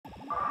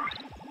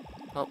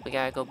Well, we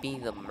gotta go be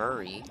the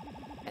Murray.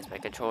 As my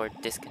controller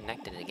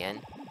disconnected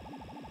again.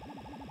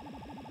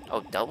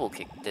 Oh, double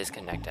kick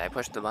disconnected. I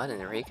pushed the button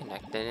and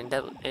reconnected and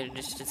it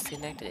just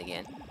disconnected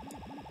again.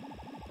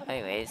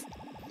 Anyways,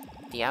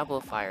 Diablo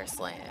Fire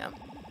Slam.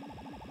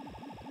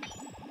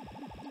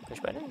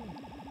 Which button?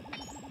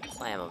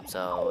 Slam him,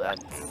 so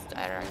that's...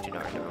 I don't actually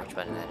don't remember which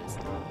button that is.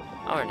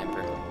 I'll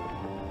remember.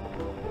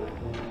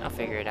 I'll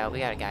figure it out. We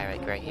got a guy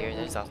like right here.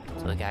 There's also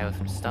a guy with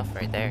some stuff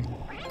right there.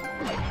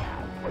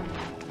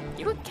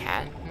 You a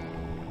cat?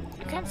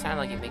 You kind of sound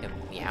like you make a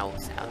meow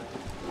sound.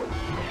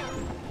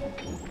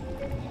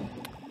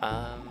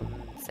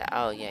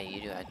 Oh yeah,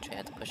 you do actually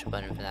have to push a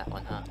button for that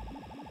one, huh?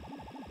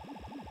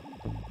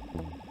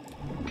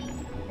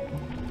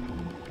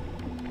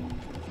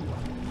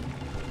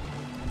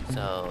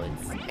 So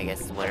it's, I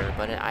guess, whatever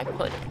button I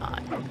put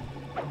on.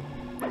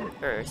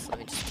 First, let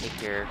me just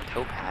take your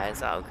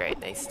topaz. Oh great,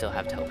 they still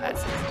have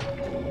topazes.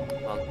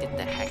 Well, get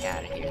the heck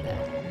out of here then.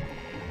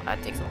 Well,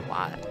 that takes a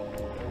lot.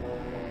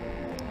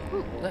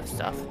 Ooh, you have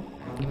stuff.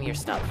 Give me your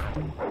stuff.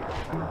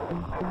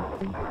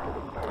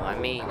 Don't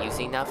mind me, you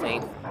see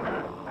nothing.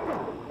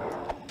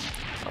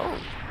 Oh,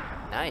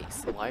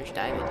 nice. Large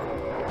diamond.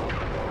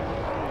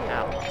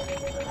 Ow.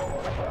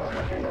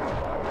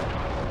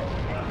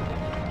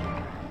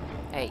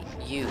 Hey,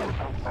 you.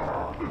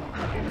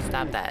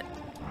 Stop that.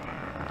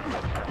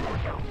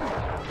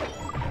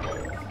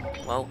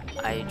 Well,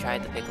 I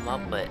tried to pick him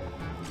up, but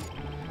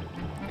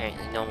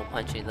apparently normal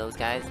punching those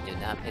guys do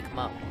not pick him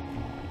up.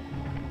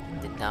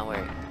 Did not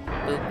work.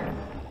 Boop.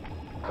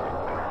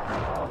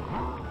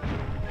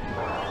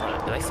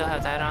 Do I still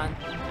have that on?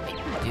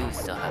 I do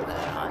still have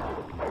that on.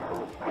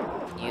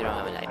 You don't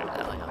have an item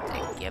though, I don't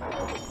think. Yep.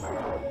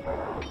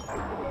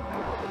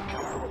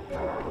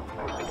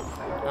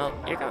 Well,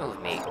 you're going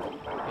with me.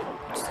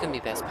 We're just gonna be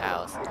best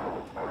pals.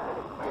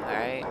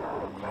 Alright?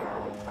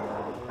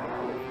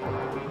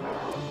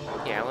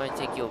 Here, I want to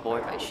take you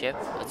aboard my ship.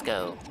 Let's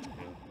go.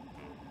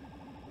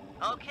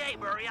 Okay,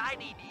 Murray, I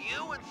need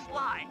you and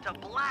Sly to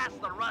blast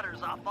the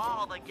rudders off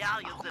all the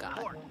galleons in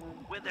port.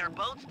 With their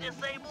boats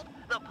disabled,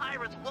 the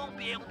pirates won't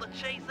be able to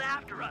chase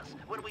after us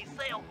when we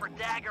sail for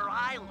Dagger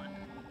Island.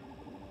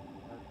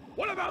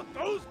 What about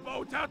those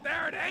boats out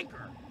there at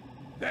anchor?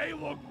 They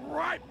look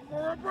ripe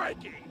for a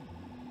breaking.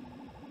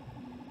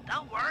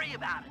 Don't worry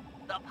about it.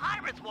 The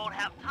pirates won't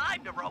have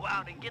time to row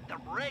out and get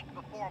them rigged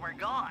before we're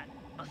gone.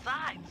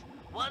 Besides,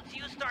 once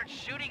you start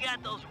shooting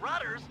at those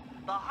rudders,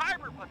 the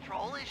harbor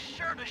patrol is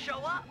sure to show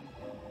up.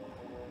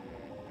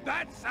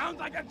 That sounds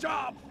like a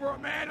job for a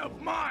man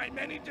of my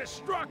many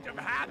destructive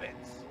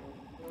habits.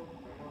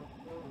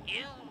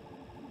 You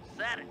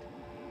said it.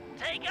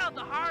 Take out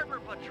the harbor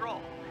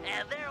patrol,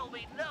 and there'll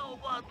be no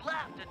one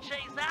left to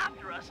chase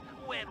after us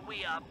when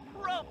we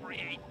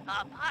appropriate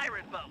a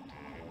pirate boat.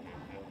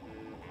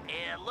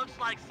 It looks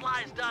like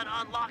Sly's done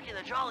unlocking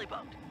the jolly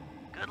boat.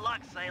 Good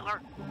luck,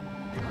 sailor.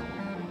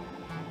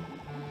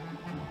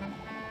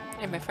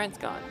 Hey, my friend's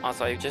gone.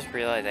 Also, I just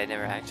realized I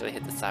never actually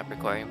hit the stop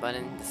recording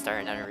button to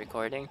start another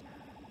recording.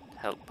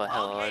 But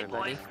hello, okay,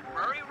 everybody. Boys,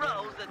 Murray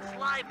rows and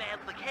Sly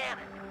mans the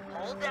cannon.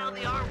 Hold down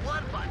the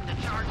R1 button to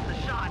charge the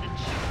shot and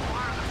shoot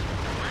farther.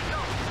 Let go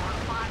before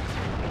the fire.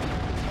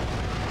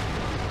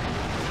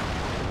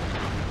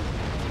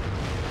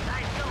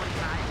 Nice going,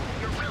 guys.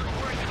 You're really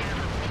working as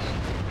a team.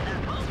 That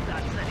boat's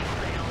not setting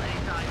sail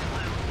anytime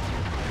soon.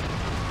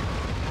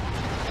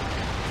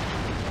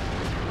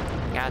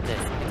 I got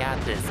this, I got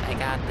this, I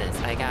got this,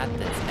 I got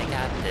this, I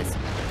got this.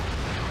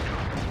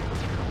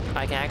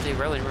 I can actually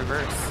row in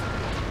reverse.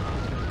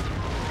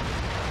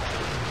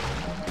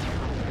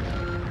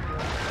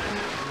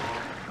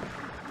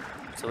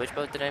 So which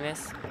boat did I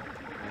miss?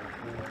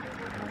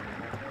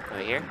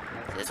 Over here?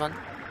 This one?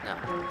 No.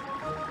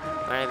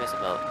 Where did I miss a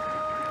boat?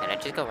 Can I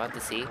just go out to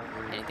sea?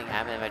 Anything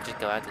happen if I just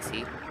go out to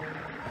sea?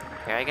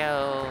 Here I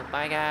go!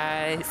 Bye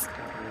guys!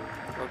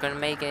 We're gonna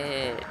make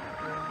it!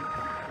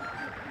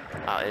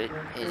 Oh, it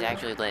is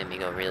actually letting me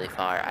go really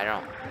far. I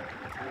don't...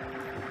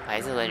 Why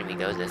is it letting me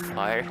go this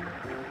far?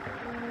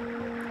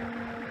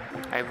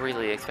 I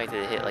really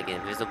expected to hit like an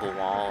invisible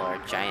wall or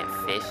a giant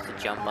fish to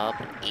jump up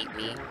and eat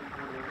me.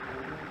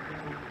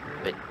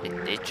 But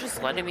it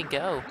just letting me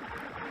go.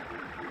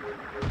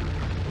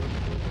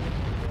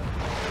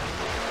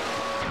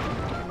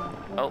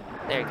 Oh,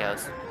 there it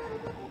goes.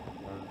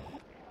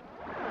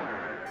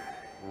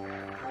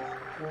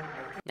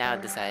 Now I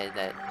decided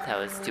that that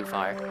was too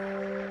far.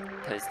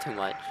 That was too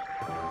much.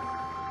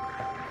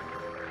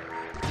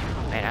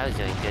 Man, I was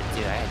doing good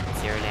too. I had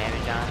 0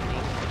 damage on me.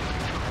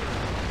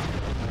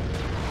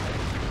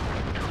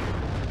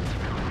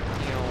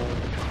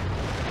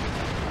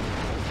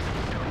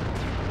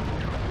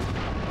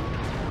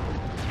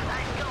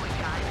 Nice going,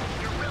 guys.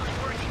 You're really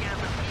working as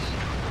a team.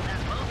 That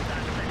boat's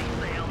not setting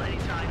sail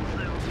anytime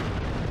soon.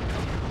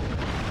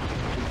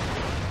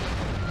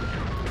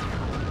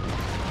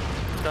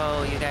 So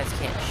you guys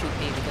can't shoot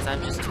me because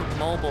I'm just too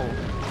mobile.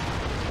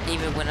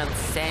 Even when I'm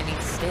standing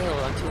still,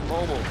 I'm too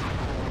mobile.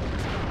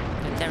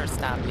 You can never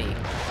stop me.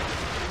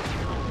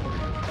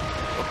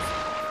 Oops.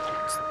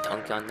 Just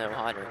sunk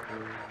underwater.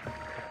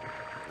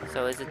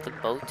 So is it the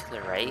boat to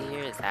the right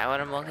here? Is that what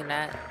I'm looking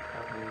at?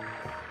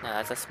 No,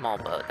 that's a small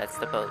boat. That's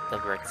the boat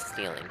that we're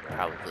stealing,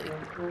 probably.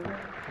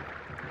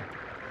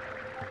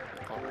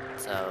 Oh,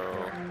 so...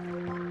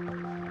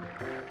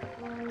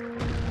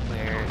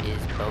 where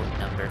is boat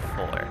number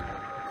 4?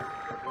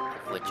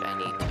 Which I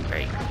need to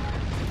break.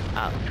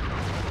 Oh,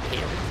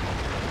 here.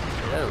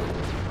 Hello.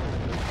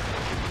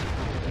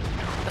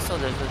 So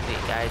those would be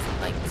guys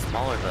in like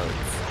smaller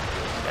boats.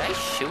 Did I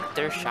shoot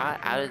their shot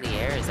out of the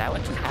air? Is that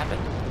what just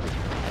happened?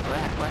 Like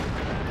what's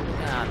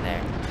going on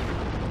there?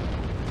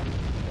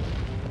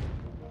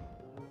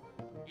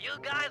 You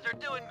guys are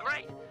doing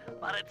great,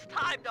 but it's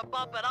time to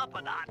bump it up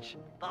a notch.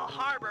 The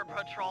harbor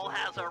patrol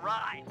has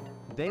arrived.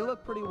 They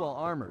look pretty well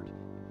armored.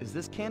 Is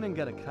this cannon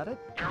gonna cut it?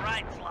 You're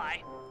right,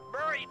 Sly.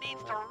 Murray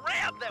needs to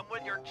ram them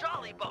with your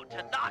jolly boat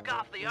to knock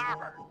off the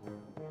armor.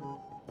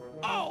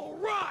 All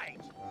right!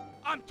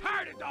 I'm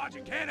tired of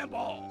dodging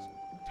cannonballs.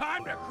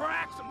 Time to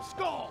crack some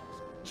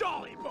skulls,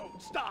 jolly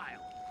boat style.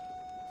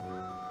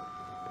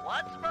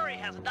 Once Murray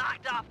has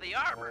knocked off the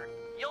armor,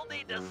 you'll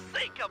need to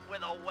sink him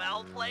with a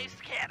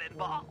well-placed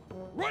cannonball.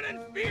 Run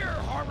in fear,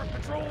 Harbor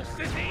Patrol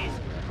sissies!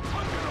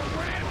 I'm gonna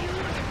ram you in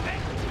the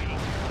neck week!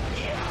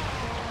 Yeah!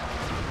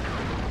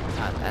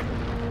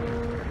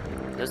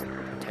 Those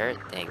turret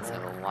things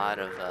have a lot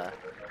of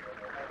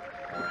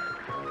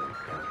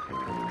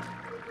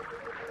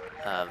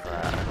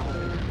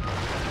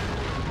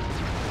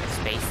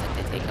space that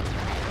they take up.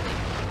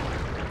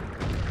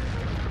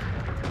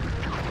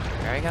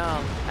 There we go.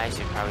 I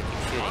should probably keep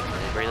shooting,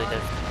 because it really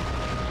does.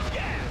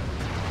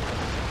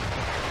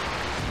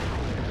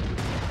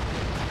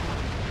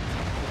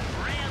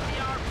 Ram the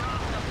armor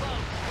off the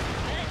boat,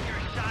 then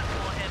your shots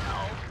will hit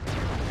home.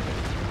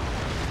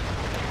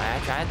 I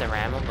tried to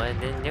ram them, but it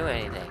didn't do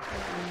anything.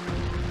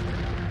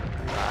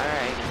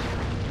 Alright.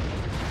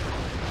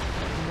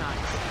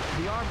 Nice.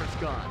 The armor's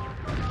gone.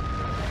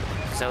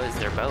 So is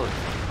their boat.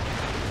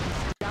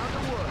 Down the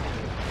wood.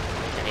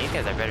 And these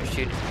guys are better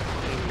shooting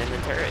than the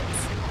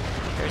turrets.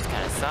 Turrets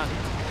kind of suck.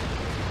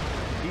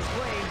 He's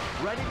playing,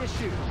 ready to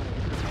shoot.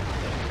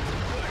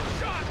 Good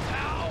shot,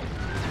 pal!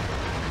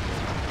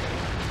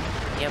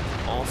 Yep,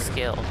 all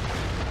skill.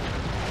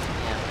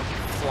 Yeah,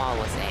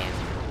 flawless aim.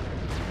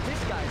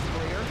 This guy's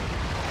clear.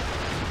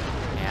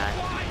 Yeah.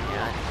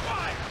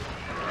 Fire!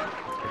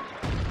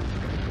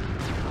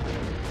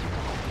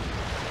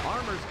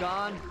 Armor's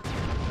gone.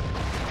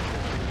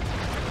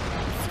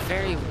 It's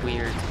very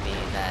weird to me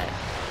that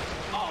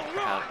All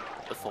right!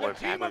 the forward A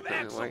team of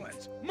backward movement works.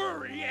 excellence!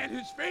 Murray and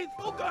his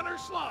faithful gunner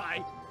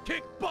Sly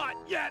kick butt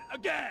yet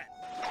again!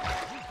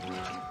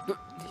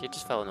 She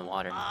just fell in the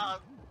water.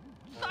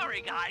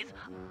 Sorry guys.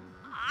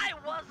 I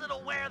wasn't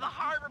aware the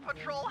harbor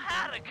patrol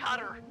had a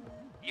cutter.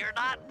 You're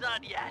not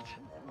done yet.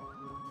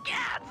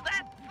 Gads,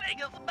 that thing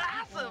is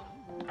massive!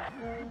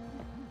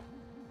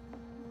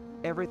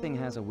 Everything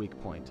has a weak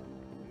point.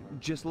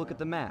 Just look at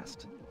the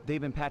mast. They've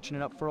been patching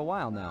it up for a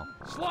while now.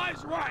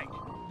 Sly's right!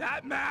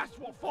 That mast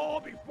will fall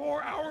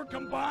before our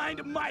combined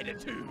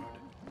mightitude!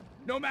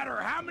 No matter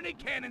how many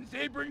cannons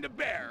they bring to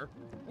bear,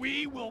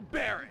 we will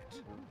bear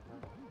it!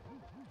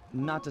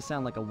 Not to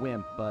sound like a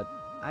wimp, but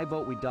I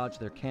vote we dodge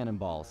their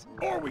cannonballs.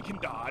 Or we can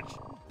dodge.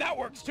 That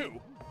works too.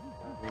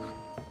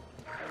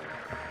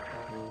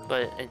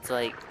 But it's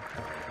like,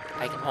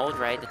 I can hold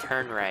right to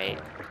turn right,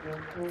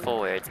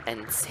 forwards,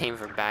 and same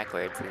for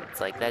backwards. And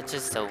it's like, that's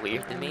just so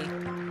weird to me.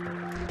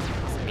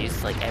 I'm used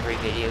to like every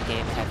video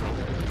game having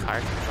car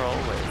control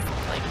where it's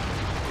like,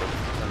 it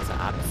becomes the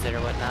opposite or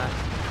whatnot.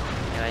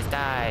 Anyways,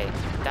 die,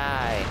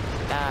 die,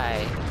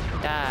 die,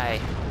 die.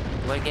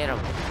 I'm gonna get him.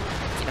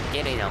 I'm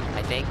getting them,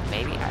 I think,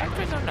 maybe. I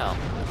actually don't know.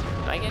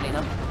 Am I getting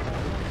them?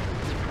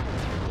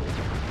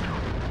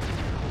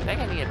 I think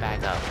I need to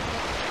back up. I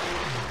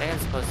think I'm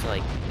supposed to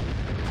like...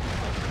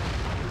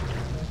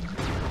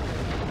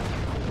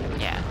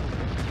 Yeah.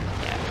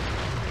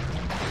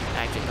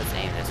 Actually, let's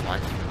aim this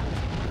one.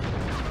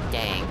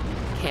 Dang.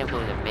 Can't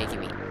believe they're making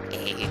me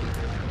aim.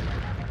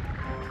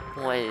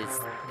 What is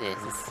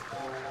this?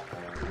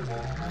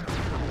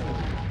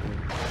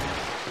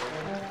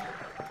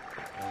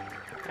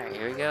 Alright,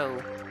 here we go.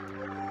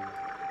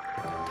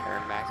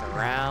 Turn back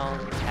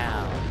around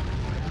town.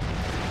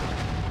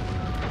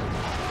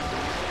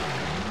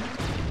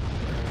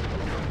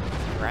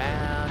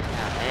 Around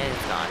town. And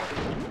it's gone.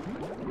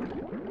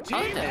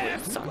 Team no,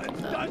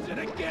 Excellence does it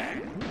again!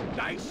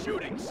 Nice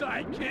shooting,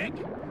 sidekick!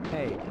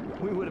 Hey,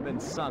 we would have been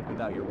sunk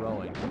without your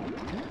rowing.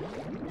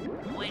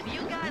 When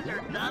you guys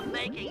are done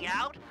making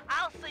out,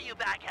 I'll see you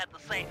back at the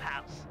safe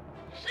house.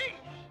 Sheesh.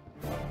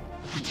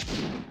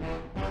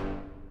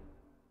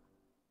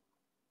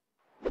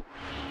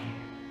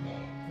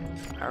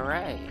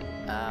 Alright.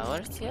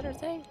 What is the other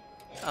thing?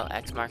 Oh,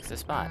 X marks the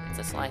spot. It's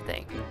a Sly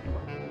thing.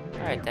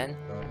 Alright then.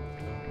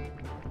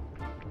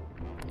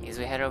 I guess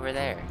we head over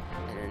there.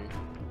 And then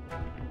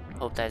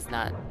hope that's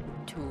not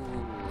too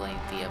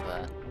lengthy of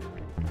a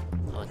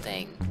whole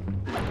thing.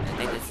 I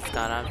think this has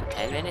gone on for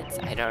 10 minutes?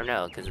 I don't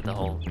know, because of the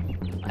whole...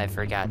 I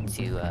forgot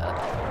to,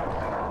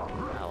 oh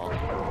well.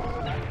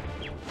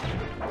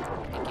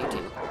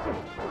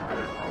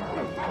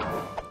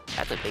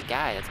 a big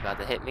guy that's about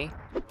to hit me.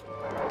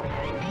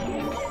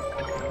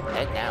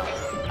 Dead now.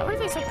 How are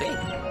they so big?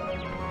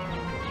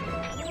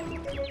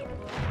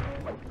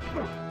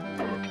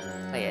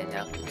 Oh yeah,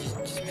 no.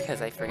 Just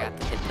because I forgot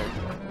to hit the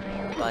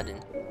button.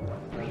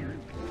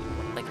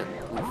 Like a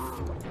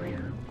goof.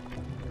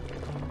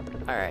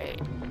 Alright.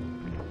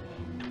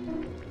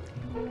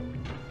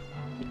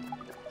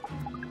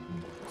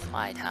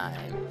 Fly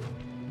time.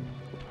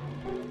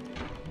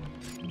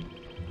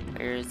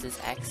 Where is this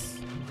X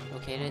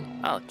located?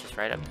 Oh, just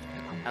right up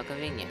there. How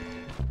convenient.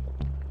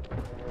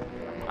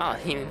 Oh,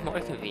 even more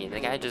convenient. The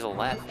guy just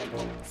left.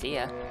 See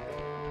ya.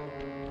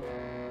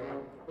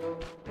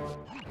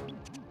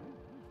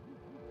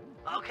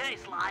 Okay,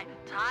 Sly,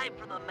 time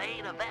for the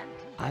main event.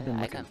 I've been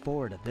looking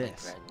forward to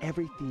this.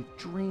 Every thief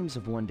dreams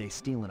of one day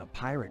stealing a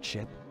pirate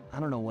ship. I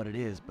don't know what it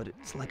is, but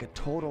it's like a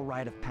total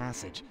rite of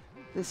passage.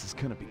 This is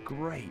gonna be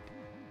great.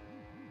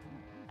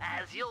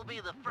 As you'll be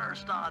the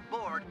first on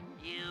board,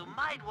 you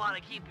might want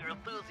to keep your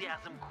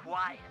enthusiasm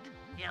quiet.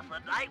 If the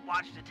Night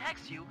Watch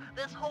detects you,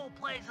 this whole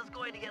place is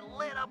going to get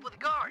lit up with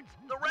guards.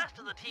 The rest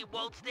of the team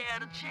won't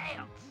stand a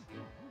chance.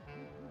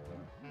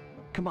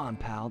 Come on,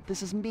 pal.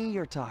 This is me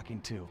you're talking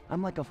to.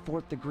 I'm like a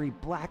 4th degree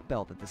black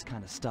belt at this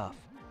kind of stuff.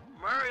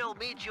 Murray will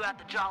meet you at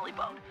the Jolly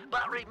Boat,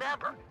 but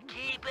remember,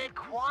 keep it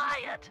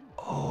quiet.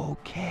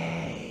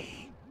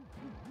 Okay.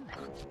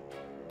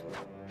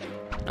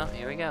 Oh,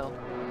 here we go.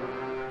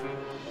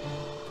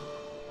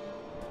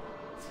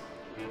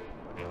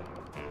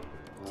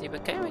 See,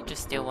 but couldn't we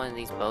just steal one of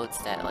these boats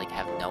that, like,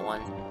 have no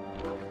one?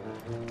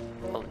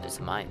 Oh, there's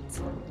mines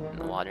in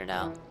the water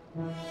now.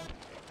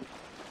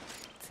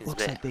 Seems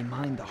Looks like they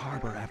mined the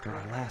harbor after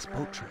our last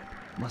boat trip.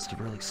 Must have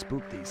really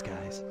spooked these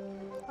guys.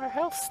 Our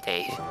health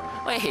stayed.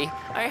 Wait,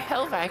 our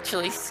health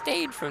actually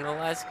stayed from the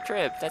last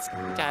trip. That's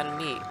kinda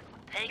neat.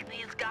 Take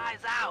these guys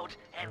out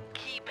and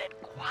keep it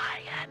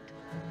quiet.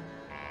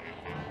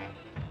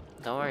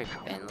 Don't worry,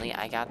 Bentley.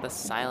 I got the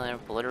silent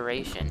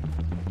obliteration.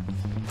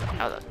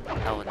 How the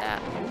hell was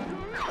that?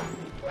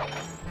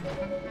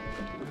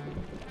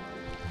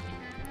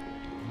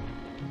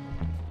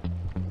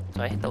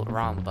 So I hit the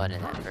wrong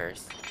button at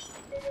first.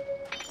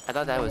 I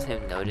thought that was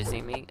him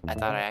noticing me. I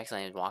thought I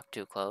accidentally walked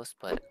too close,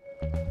 but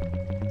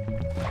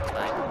it's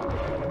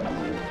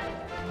fine.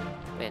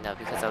 Wait, no,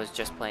 because I was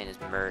just playing as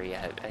Murray,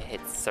 I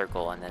hit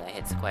circle and then I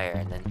hit square,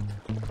 and then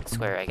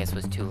square I guess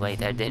was too late.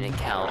 That didn't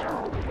count.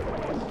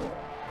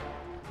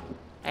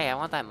 Hey, I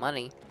want that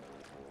money.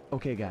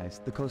 Okay,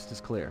 guys, the coast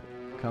is clear.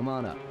 Come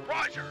on up.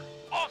 Roger!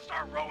 I'll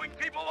start rowing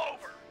people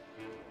over!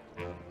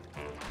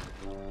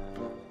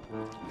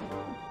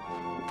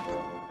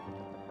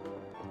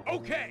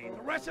 Okay,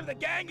 the rest of the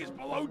gang is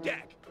below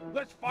deck.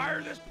 Let's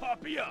fire this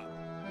puppy up.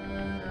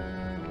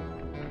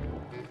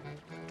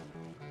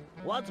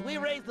 Once we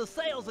raise the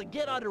sails and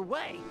get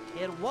underway,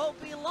 it won't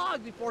be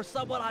long before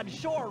someone on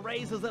shore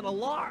raises an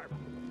alarm.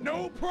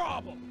 No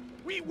problem.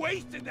 We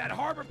wasted that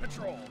harbor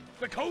patrol.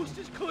 The coast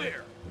is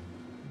clear.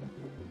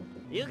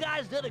 You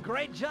guys did a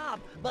great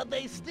job, but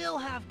they still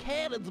have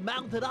cannons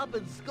mounted up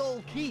in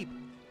Skull Keep.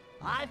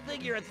 I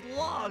figure it's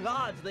long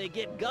odds they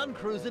get gun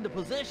crews into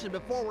position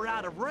before we're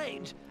out of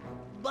range,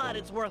 but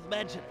it's worth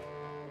mentioning.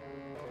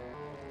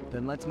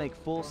 Then let's make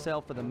full sail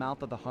for the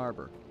mouth of the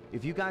harbor.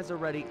 If you guys are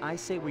ready, I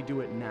say we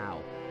do it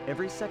now.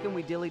 Every second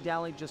we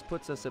dilly-dally just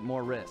puts us at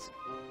more risk.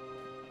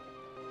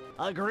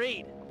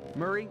 Agreed.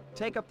 Murray,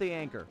 take up the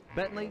anchor.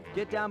 Bentley,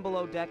 get down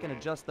below deck and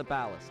adjust the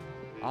ballast.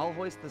 I'll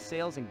hoist the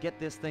sails and get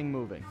this thing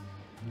moving.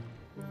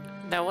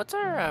 Now, what's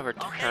our Okay,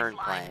 return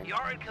Sly, plan?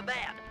 you're in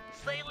command.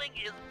 Sailing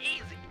is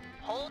easy.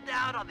 Hold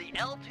down on the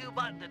L2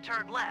 button to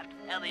turn left,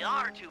 and the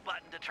R2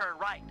 button to turn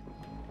right.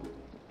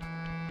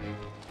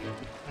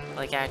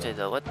 Like, actually,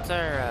 though, what's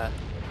our,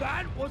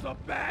 That was a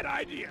bad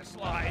idea,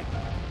 Sly.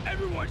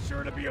 Everyone's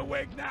sure to be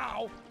awake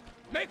now.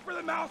 Make for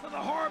the mouth of the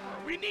harbor.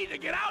 We need to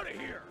get out of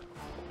here.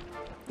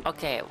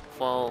 Okay,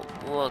 well,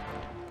 look,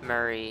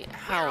 Murray,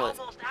 how was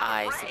almost out of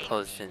I range.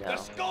 supposed to know? The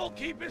Skull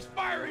Keep is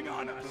firing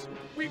on us.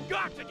 We've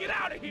got to get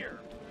out of here.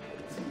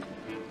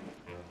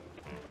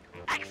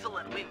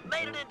 Excellent, we've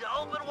made it into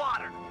open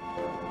water.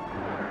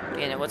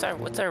 Okay, now what's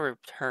our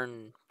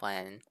return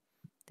plan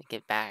to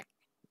get back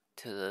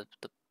to the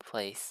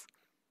place?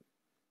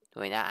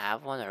 Do we not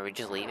have one, or are we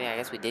just leaving? I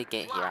guess we did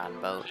get here on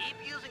boat.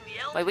 Keep using the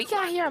L2 Wait, we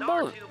got here on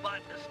button boat. and R2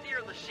 button to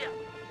steer the ship.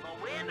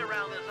 The wind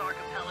around this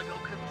archipelago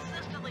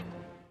consistently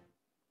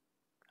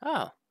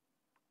Oh,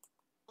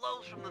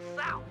 blows from the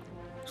south.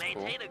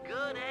 Maintain a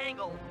good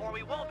angle, or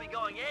we won't be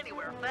going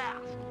anywhere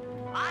fast.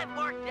 I've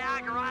marked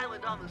Dagger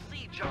Island on the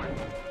sea chart.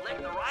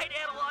 Lift the right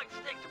analog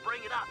stick to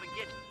bring it up and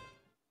get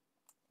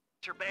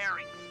your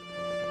bearings.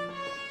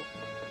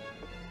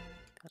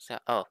 so,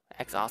 oh,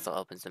 X also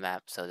opens the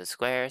map. So there's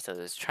square, so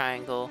there's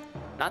triangle,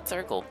 not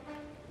circle.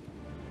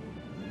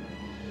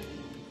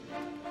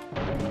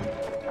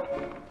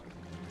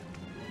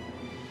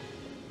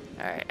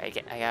 Alright,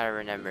 I gotta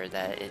remember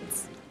that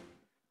it's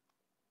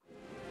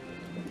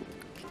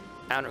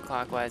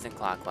counterclockwise and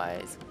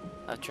clockwise.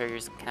 Left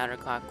trigger's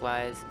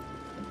counterclockwise,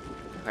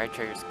 right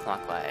trigger's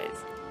clockwise.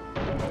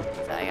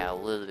 So I got a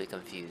little bit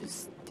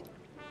confused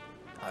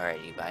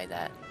already by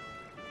that.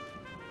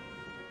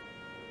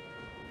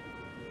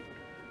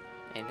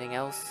 Anything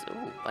else?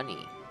 Ooh,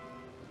 bunny.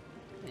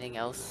 Anything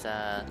else,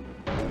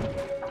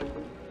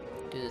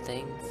 do the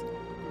things?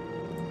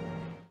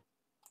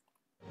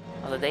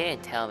 Although they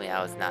didn't tell me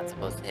I was not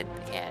supposed to hit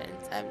the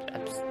cannons.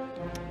 I'm just...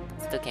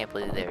 Still can't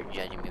believe they were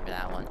judging me for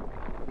that one.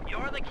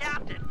 You're the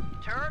captain.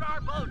 Turn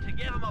our boat to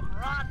give them a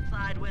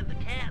broadside with the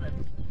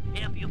cannons.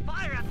 If you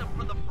fire at them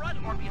from the front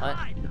or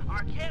behind,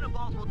 our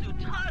cannonballs will do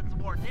tons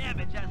more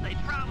damage as they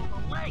travel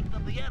the length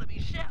of the enemy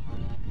ship.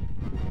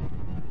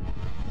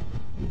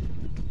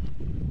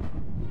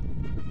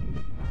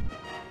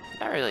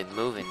 Not really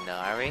moving though,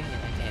 are we?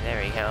 Okay,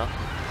 there we go.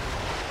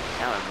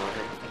 Now we're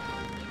moving.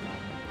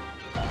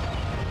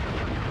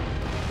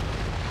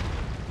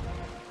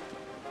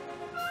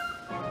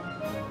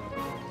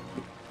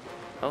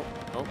 Oh,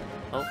 oh,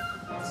 oh.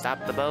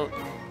 Stop the boat.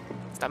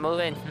 Stop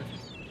moving.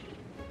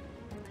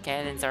 The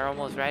cannons are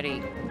almost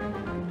ready.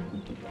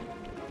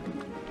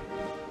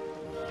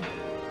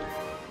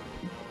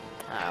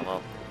 Ah,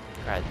 well,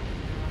 crud.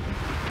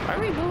 Why are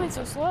we moving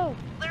so slow?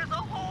 There's a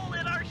hole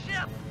in our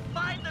ship.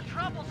 Find the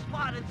trouble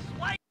spot and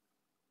swipe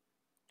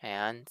Hang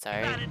on,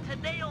 sorry. at it to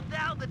nail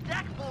down the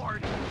deck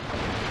board.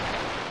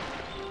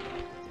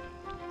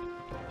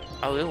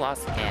 Oh, we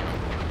lost the cannon.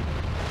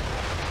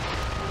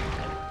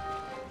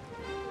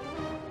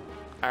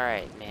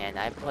 Alright, man,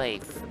 I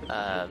played,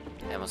 I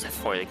almost said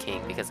For the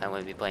King because I'm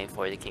going to be playing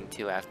For the King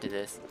 2 after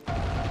this.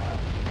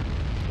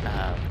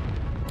 I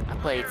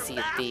played Sea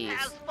of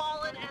Thieves.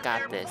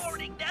 Got this.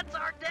 Nets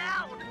are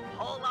down.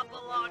 Pull up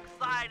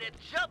alongside and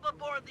jump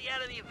aboard the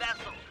enemy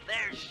vessel.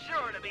 There's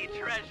sure to be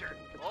treasure.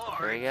 Or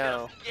Here we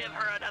go. just give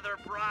her another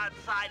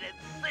broadside and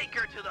sink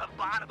her to the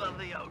bottom of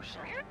the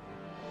ocean.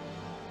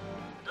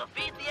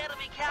 Defeat the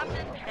enemy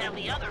captain, and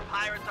the other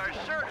pirates are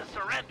sure to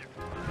surrender.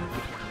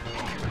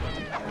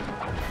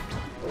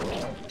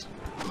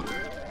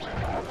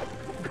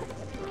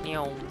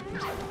 Meow.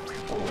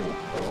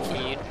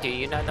 Do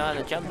you not know how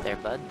to jump there,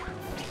 bud?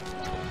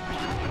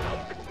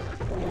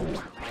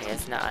 I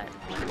guess not.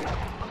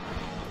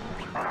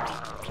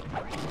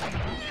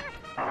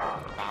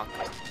 Bonk.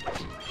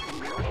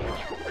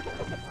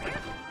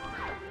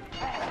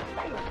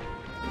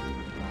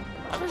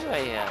 How was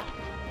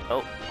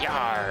oh,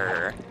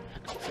 yar!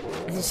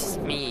 This is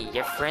me,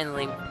 your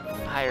friendly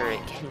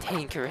pirate,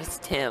 cantankerous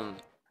Tim.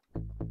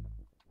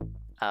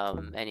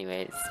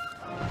 Anyways.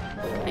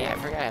 Yeah, I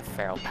forgot I have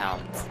feral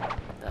pounds,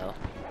 though.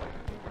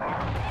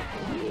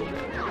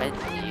 Red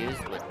to use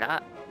would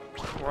not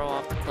roll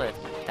off the cliff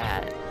with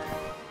that.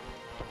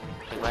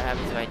 Like, what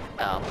happens if I...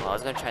 Oh, well, I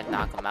was gonna try to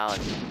knock him out.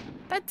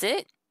 That's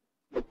it!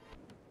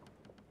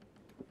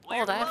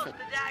 We're that close to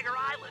Dagger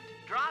Island.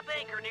 Drop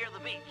anchor near the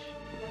beach.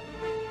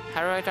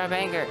 How do I drop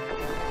anchor?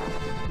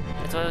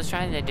 That's what I was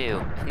trying to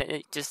do. And then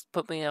it just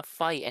put me in a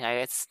fight and I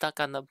got stuck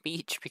on the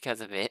beach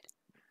because of it.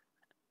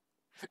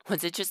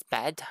 Was it just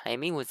bad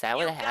timing? Was that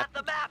what You've happened?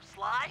 got the map,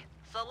 Sly.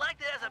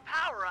 Select it as a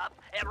power-up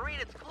and read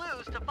its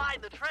clues to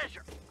find the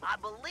treasure. I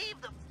believe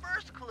the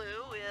first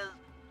clue is...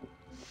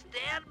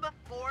 Stand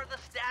before the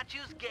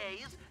statue's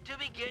gaze to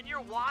begin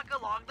your walk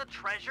along the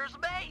treasure's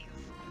maze.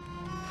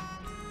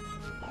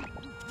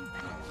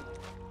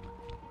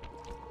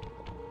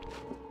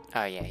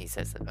 Oh yeah, he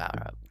says the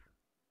power up.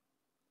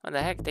 What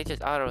the heck? They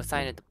just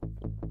auto-assigned it to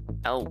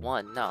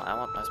L1. No, I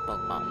want my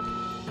smoke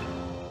bomb.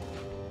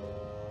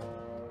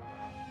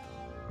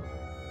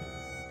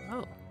 Oh,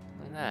 look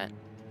at that.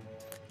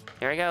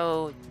 Here we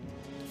go.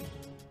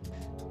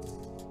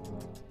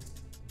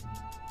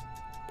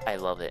 I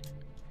love it.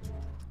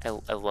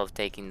 I love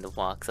taking the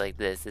walks like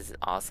this. This is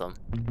awesome.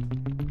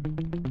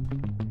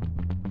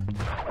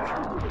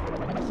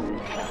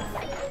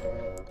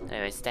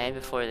 Anyway, stand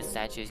before the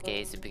statue's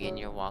gaze to begin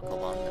your walk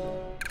along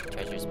the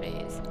treasure's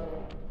maze.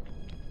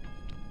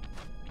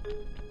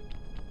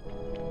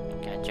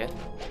 Gotcha.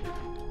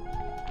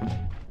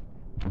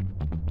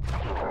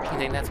 You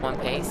think that's one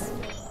pace?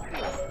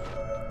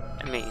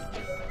 I mean,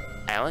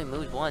 I only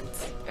moved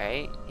once,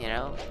 right? You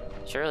know?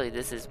 Surely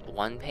this is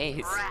one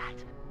pace. Rat!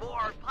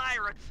 More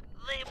pirates!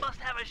 They must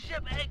have a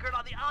ship anchored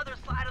on the other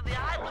side of the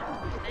island.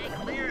 Stay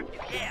clear if you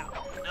can.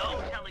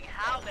 No telling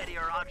how many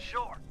are on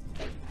shore.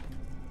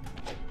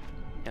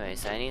 Anyway,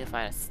 so I need to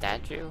find a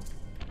statue.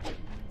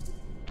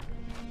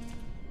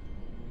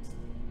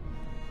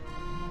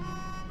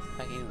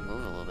 I can even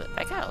move a little bit.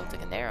 That kind of looked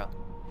like an arrow.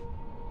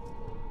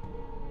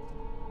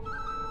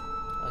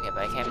 Okay,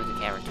 but I can't move the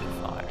camera too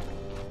far.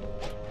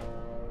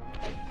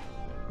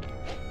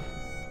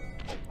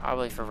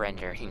 Probably for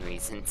rendering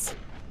reasons.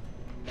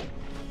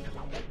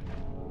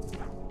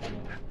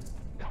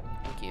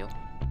 Thank you.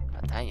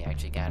 How time you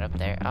actually got up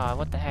there. Oh,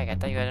 what the heck? I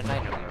thought you had a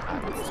knife in your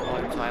pocket. So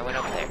I went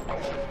up there.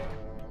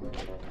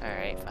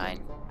 Alright, fine.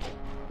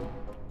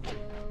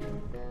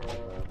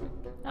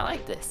 I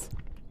like this.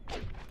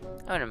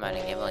 I wouldn't mind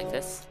a game like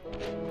this.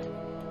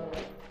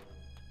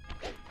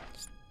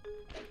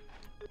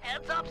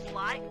 Heads up,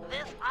 Sly.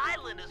 This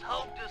island is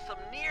home to some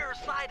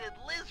nearsighted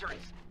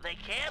lizards. They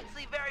can't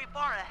see very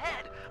far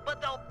ahead, but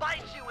they'll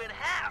bite you in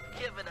half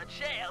given a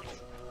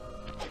chance.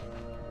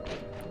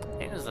 I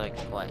think it was like,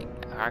 what,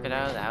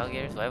 crocodiles,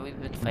 alligators? Why have we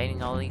been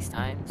fighting all these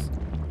times?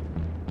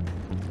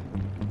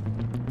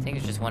 I think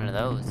it's just one of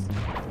those.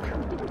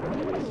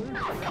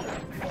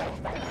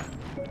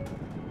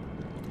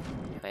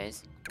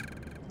 Anyways.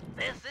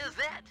 This is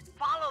it.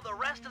 Follow the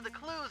rest of the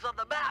clues on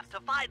the map to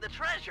find the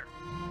treasure.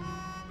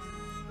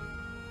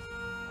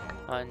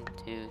 1,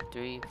 2,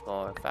 3,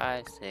 4,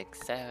 5, 6,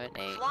 7,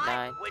 8, Sly,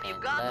 9, when 10,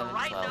 you've got 11, the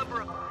right 12.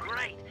 number of...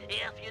 Great.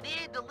 If you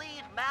need to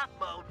leave map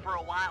mode for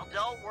a while,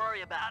 don't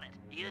worry about it.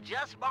 You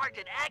just marked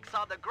an X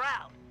on the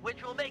ground,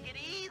 which will make it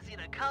easy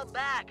to come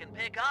back and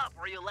pick up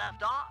where you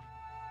left off.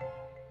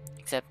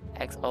 Except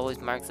X always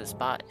marks a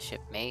spot,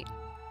 shipmate.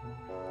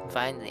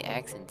 Find the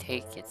X and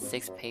take it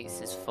 6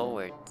 paces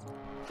forward.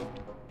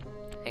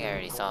 I think I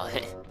already saw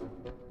it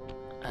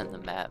on the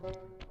map.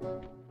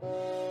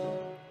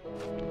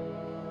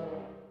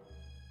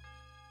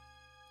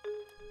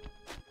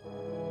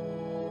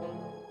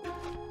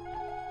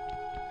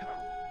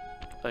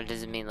 Or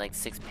does it mean like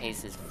 6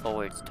 paces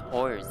forwards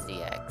towards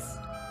the X?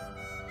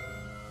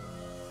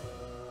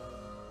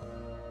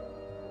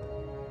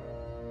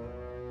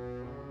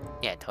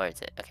 Yeah,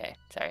 towards it. Okay,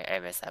 sorry, I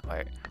missed that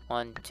part.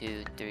 1,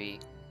 2, 3,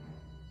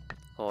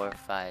 4,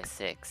 5,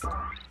 6.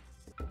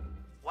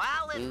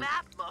 While in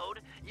map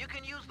mode, you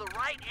can use the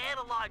right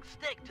analog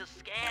stick to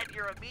scan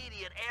your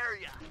immediate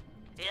area.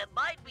 It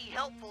might be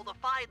helpful to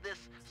find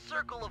this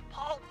circle of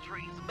palm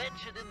trees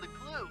mentioned in the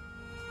clue.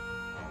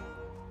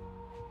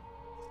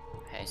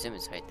 I assume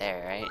it's right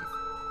there, right?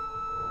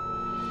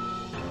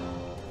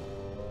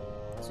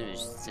 I assume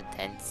there's just a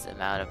dense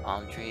amount of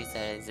palm trees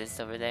that exist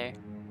over there.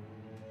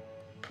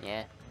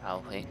 Yeah,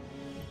 probably.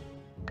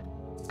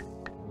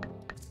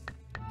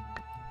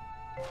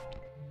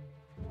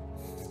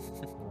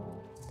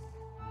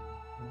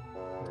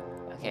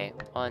 Okay,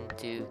 1,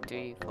 2,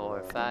 3,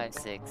 4, 5,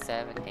 6,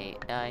 7,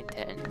 8, 9,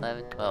 10,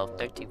 11, 12,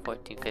 13,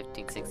 14,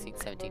 15, 16,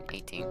 17,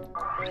 18.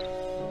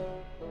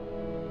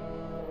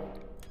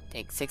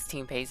 Take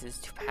 16 paces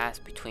to pass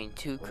between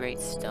 2 great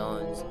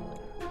stones,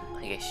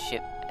 like a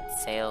ship at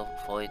sail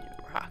void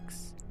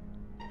rocks.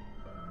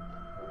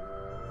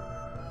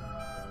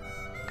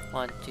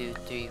 1, 2,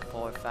 3,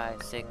 4,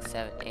 5, 6,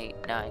 7, 8,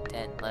 9,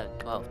 10, 11,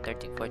 12,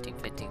 13, 14,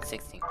 15,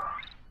 16.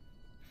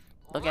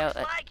 Look out.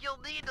 Looks like you'll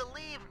need to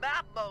leave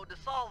map mode to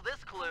solve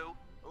this clue.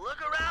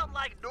 Look around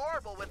like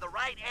normal with the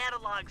right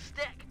analog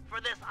stick for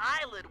this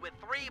island with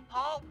 3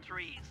 palm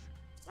trees.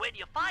 When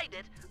you find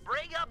it,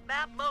 bring up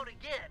map mode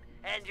again,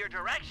 and your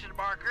direction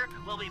marker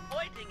will be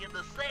pointing in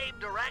the same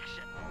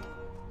direction.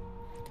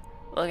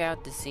 Look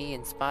out to sea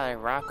and spot a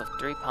rock with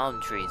 3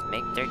 palm trees.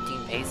 Make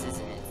 13 paces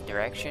in its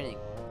direction and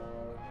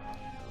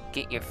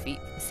get your feet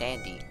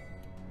sandy.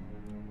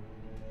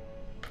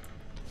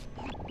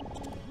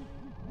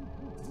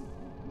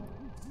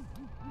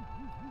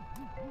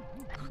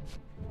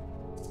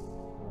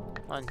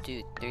 One,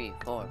 2, 3,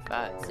 4,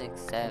 5,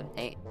 6, 7,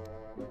 8.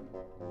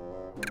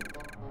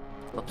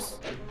 Oops.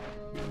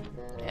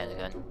 Yeah, the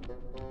gun.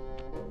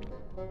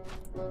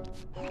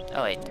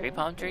 Oh wait, 3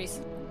 palm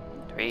trees?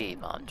 3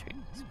 palm trees.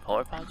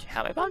 4 palm trees?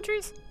 How many palm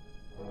trees?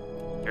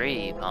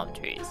 3 palm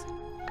trees.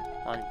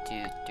 1,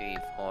 2, 3,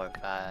 4,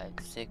 5,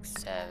 6,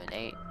 7,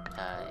 8,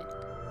 9,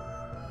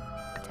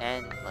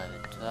 10,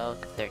 11, 12,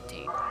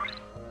 13.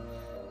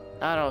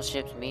 Not all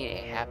ships meet a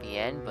happy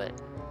end, but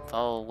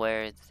follow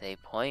where they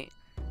point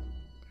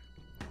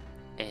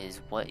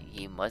is what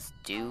you must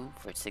do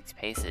for 6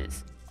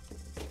 paces.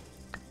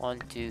 1,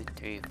 2,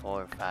 3,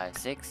 4, 5,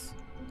 6.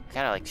 I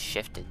kinda like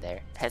shifted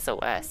there.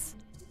 SOS.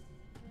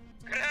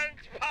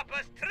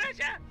 Grandpapa's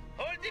treasure!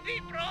 Hold the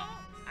beat, bro!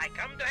 I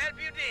come to help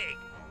you dig.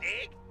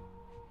 Dig?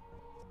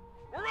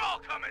 We're all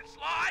coming,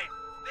 Sly!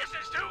 This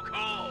is too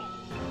cool!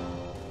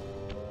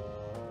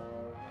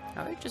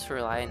 Are we just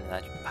relying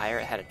that that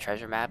pirate had a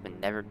treasure map and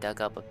never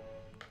dug up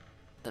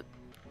the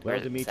Well,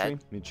 Dimitri,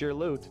 it's your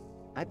loot.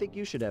 I think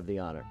you should have the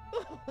honor.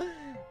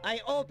 I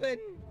open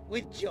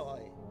with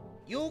joy.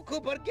 You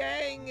Cooper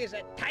gang is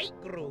a tight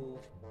groove.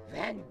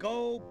 Van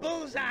Gogh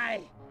bullseye.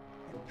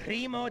 And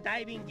primo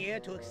diving gear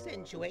to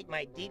accentuate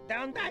my deep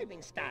down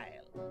diving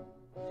style.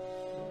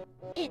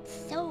 It's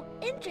so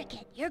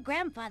intricate. Your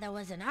grandfather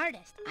was an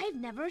artist. I've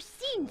never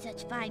seen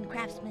such fine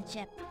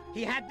craftsmanship.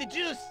 He had the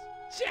juice.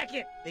 Check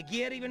it. The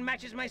gear even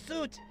matches my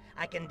suit.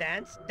 I can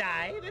dance,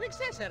 dive, and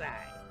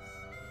accessorize.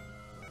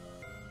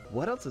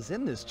 What else is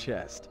in this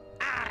chest?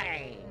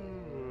 Aye.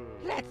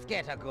 Let's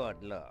get a good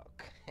look.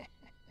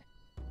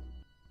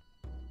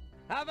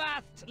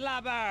 Avast,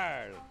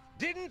 lubber!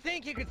 Didn't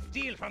think you could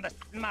steal from the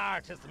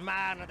smartest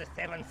man of the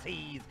 7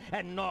 seas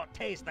and not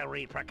taste the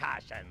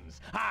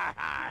repercussions. Har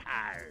har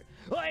har!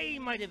 I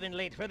might have been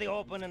late for the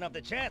opening of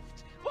the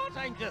chest, but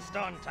I'm just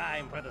on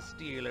time for the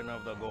stealing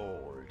of the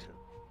gold.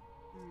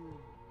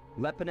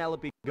 Let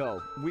Penelope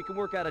go. We can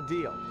work out a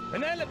deal.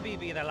 Penelope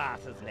be the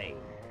lass's name.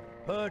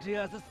 Pretty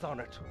as a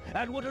sonnet,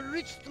 and what a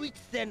rich sweet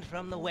scent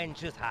from the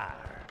wench's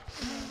hair.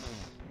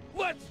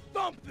 Let's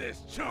thump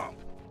this chump!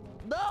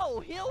 No,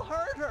 he'll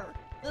hurt her.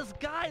 This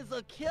guy's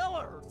a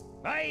killer.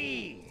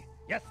 Aye!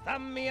 You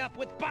sum me up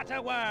with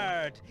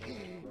butterword!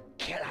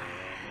 Killer!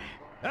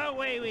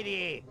 Away with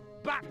ye!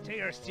 Back to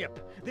your ship!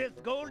 This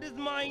gold is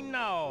mine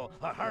now,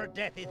 or her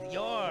death is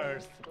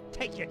yours!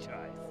 Take your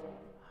choice!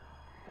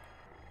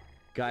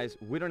 Guys,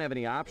 we don't have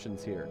any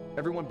options here.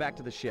 Everyone back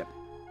to the ship.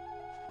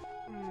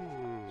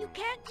 You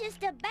can't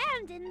just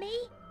abandon me.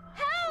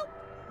 Help!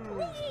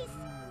 Please!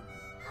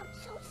 I'm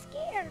so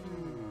scared.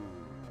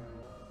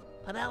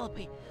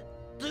 Penelope,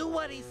 do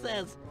what he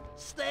says.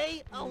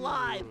 Stay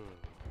alive.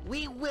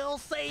 We will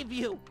save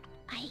you.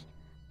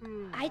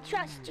 I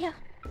trust you.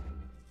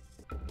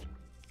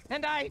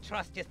 And I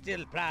trust you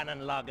still plan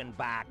on logging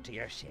back to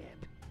your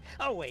ship.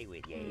 Away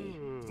with ye!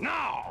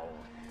 Now!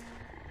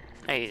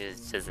 He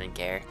just doesn't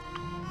care.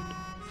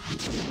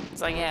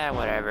 It's like, yeah,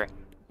 whatever.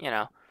 You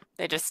know,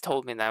 they just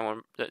told me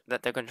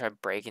that they're gonna try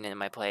breaking into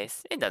my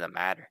place. It doesn't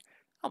matter.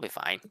 I'll be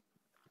fine.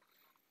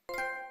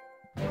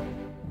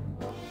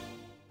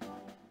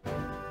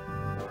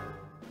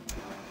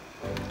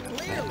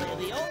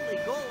 Clearly, the only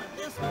goal at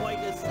this point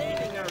is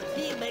saving our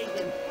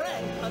teammate and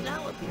friend,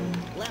 Penelope.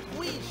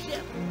 Lefui's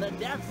ship, the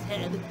Death's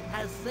Head,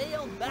 has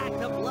sailed back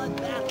to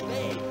Bloodbath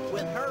Bay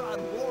with her on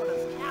board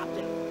as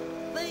captain.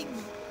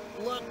 Things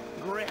look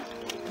grim.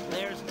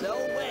 There's no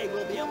way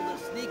we'll be able to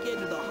sneak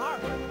into the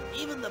harbor.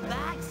 Even the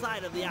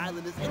backside of the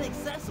island is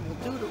inaccessible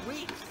due to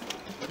reefs.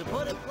 To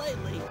put it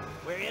plainly,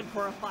 we're in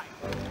for a fight.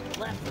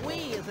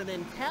 Lefui is an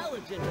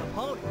intelligent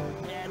opponent,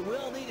 and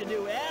we'll need to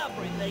do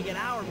everything in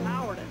our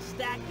power to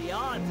stack the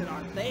odds in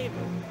our favor.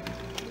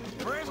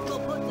 First, we'll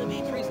put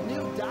Dimitri's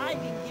new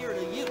diving gear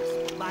to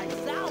use by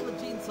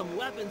salvaging some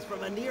weapons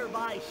from a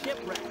nearby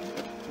shipwreck.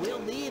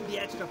 We'll need the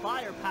extra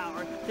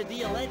firepower to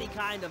deal any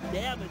kind of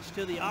damage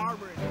to the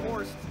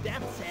armor-enforced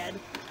Death's Head.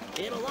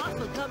 It'll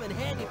also come in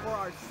handy for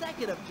our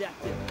second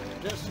objective,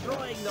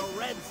 destroying the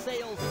Red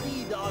Sail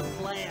Sea Dog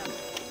clan.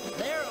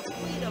 They're a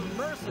fleet of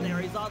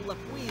mercenaries on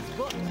Lefui's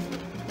books.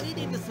 We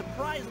need to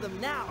surprise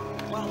them now,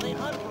 while they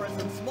hunt for us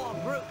in small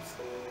groups.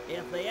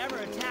 If they ever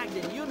attacked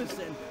in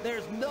unison,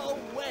 there's no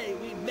way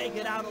we'd make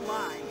it out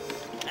alive.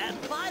 And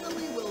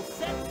finally, we'll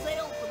set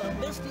sail for the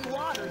misty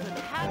waters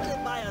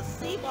inhabited by a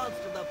sea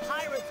monster the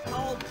pirates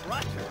call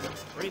Crusher.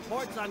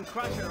 Reports on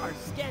Crusher are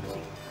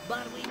sketchy,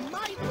 but we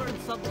might learn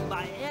something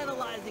by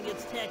analyzing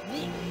its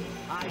technique.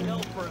 I know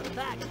for a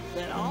fact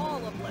that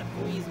all of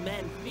Lefui's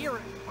men fear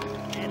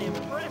it. An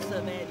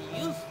impressive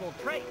and useful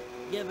trait,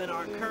 given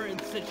our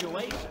current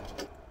situation.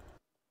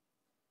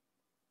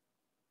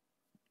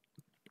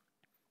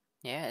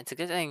 Yeah, it's a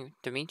good thing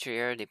Dimitri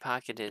already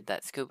pocketed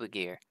that scuba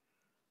gear.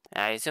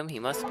 I assume he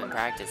must have been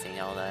practicing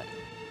all the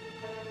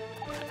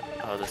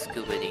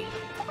scuba-ing.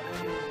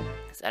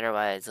 Because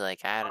otherwise,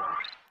 like, I don't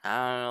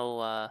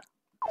know,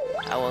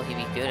 how will he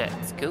be good at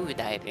scuba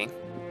diving?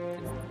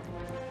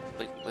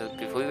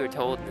 If we were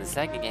told in the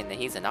second game that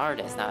he's an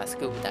artist, not a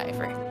scuba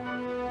diver.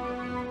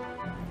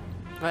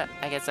 But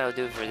I guess that'll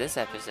do it for this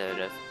episode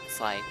of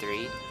Slide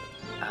 3.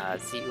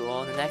 See you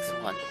all in the next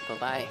one.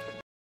 Bye-bye.